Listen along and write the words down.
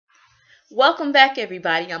Welcome back,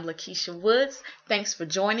 everybody. I'm Lakesha Woods. Thanks for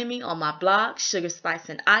joining me on my blog, Sugar, Spice,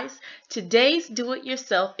 and Ice. Today's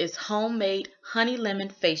do-it-yourself is homemade honey lemon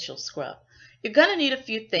facial scrub. You're going to need a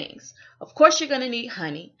few things. Of course, you're going to need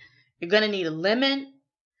honey. You're going to need a lemon.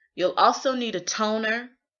 You'll also need a toner.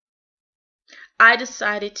 I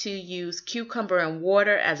decided to use cucumber and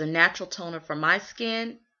water as a natural toner for my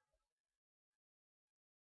skin.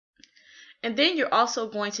 And then you're also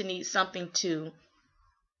going to need something to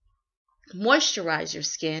moisturize your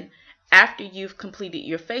skin after you've completed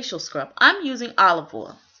your facial scrub. I'm using olive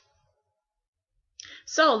oil.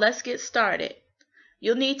 So let's get started.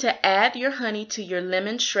 You'll need to add your honey to your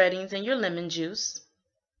lemon shreddings and your lemon juice.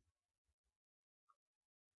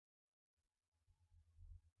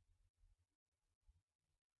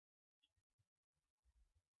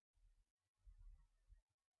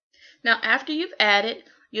 Now after you've added,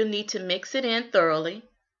 you'll need to mix it in thoroughly.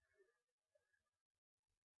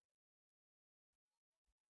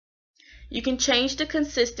 You can change the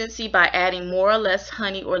consistency by adding more or less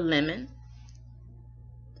honey or lemon.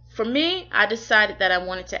 For me, I decided that I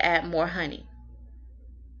wanted to add more honey.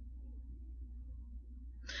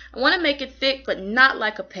 I want to make it thick, but not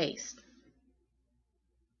like a paste.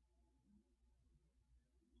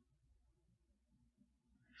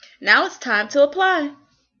 Now it's time to apply.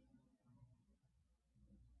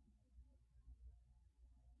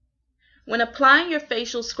 When applying your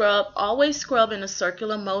facial scrub, always scrub in a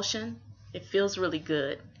circular motion. It feels really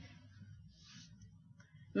good.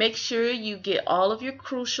 Make sure you get all of your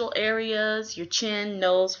crucial areas, your chin,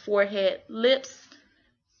 nose, forehead, lips.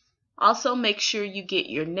 Also make sure you get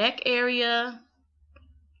your neck area.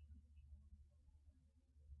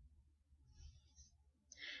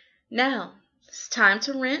 Now, it's time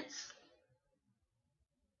to rinse.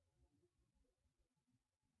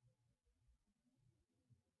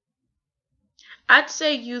 I'd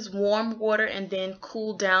say use warm water and then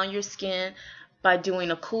cool down your skin by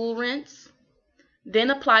doing a cool rinse.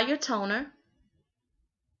 Then apply your toner.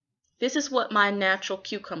 This is what my natural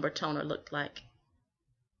cucumber toner looked like,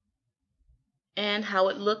 and how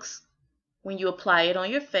it looks when you apply it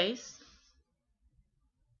on your face.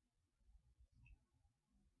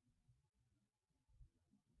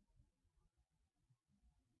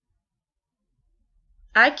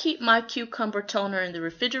 I keep my cucumber toner in the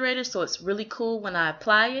refrigerator so it's really cool when I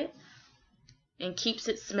apply it and keeps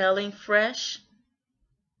it smelling fresh.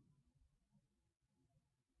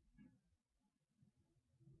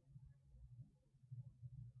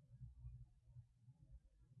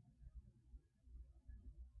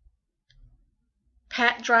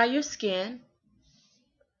 Pat dry your skin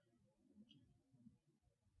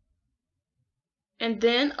and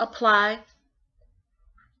then apply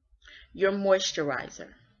your moisturizer.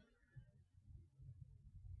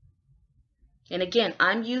 And again,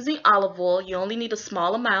 I'm using olive oil. You only need a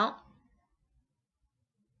small amount.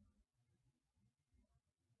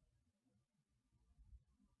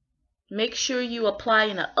 Make sure you apply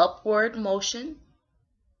in an upward motion.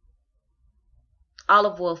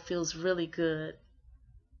 Olive oil feels really good.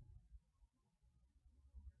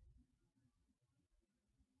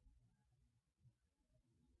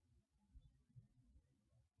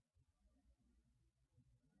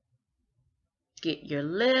 Get your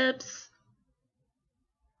lips.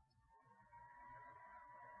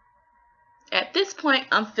 At this point,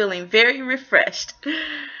 I'm feeling very refreshed.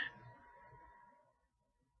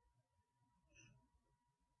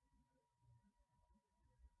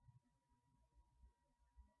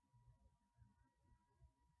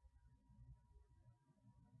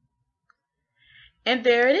 And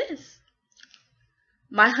there it is.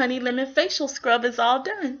 My honey lemon facial scrub is all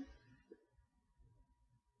done.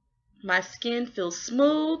 My skin feels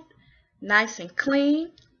smooth, nice and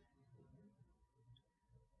clean.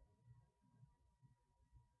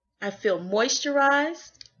 I feel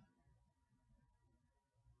moisturized.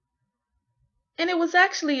 And it was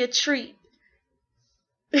actually a treat.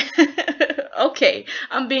 Okay,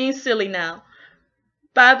 I'm being silly now.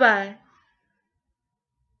 Bye-bye.